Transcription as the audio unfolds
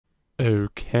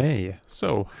Okay,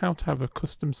 so how to have a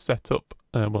custom setup,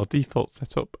 default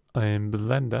setup in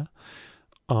Blender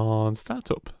on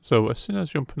startup. So as soon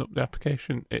as you open up the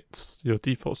application, it's your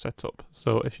default setup.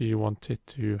 So if you wanted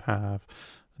to have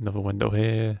another window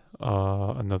here,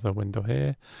 or another window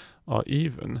here, or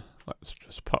even, let's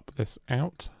just pop this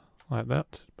out like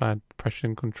that by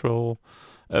pressing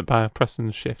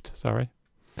Shift, sorry.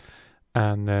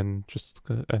 And then just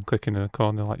clicking in the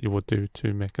corner like you would do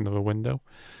to make another window.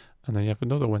 And then you have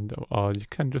another window, or you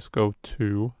can just go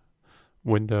to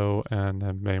window and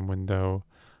then main window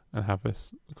and have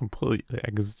this completely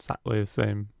exactly the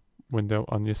same window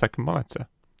on your second monitor.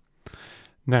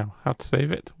 Now, how to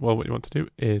save it? Well, what you want to do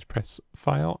is press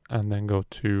File and then go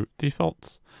to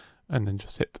Defaults and then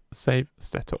just hit Save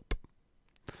Setup.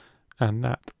 And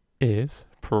that is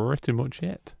pretty much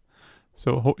it.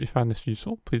 So I hope you found this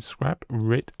useful. Please subscribe,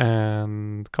 rate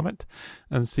and comment,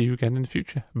 and see you again in the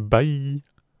future. Bye!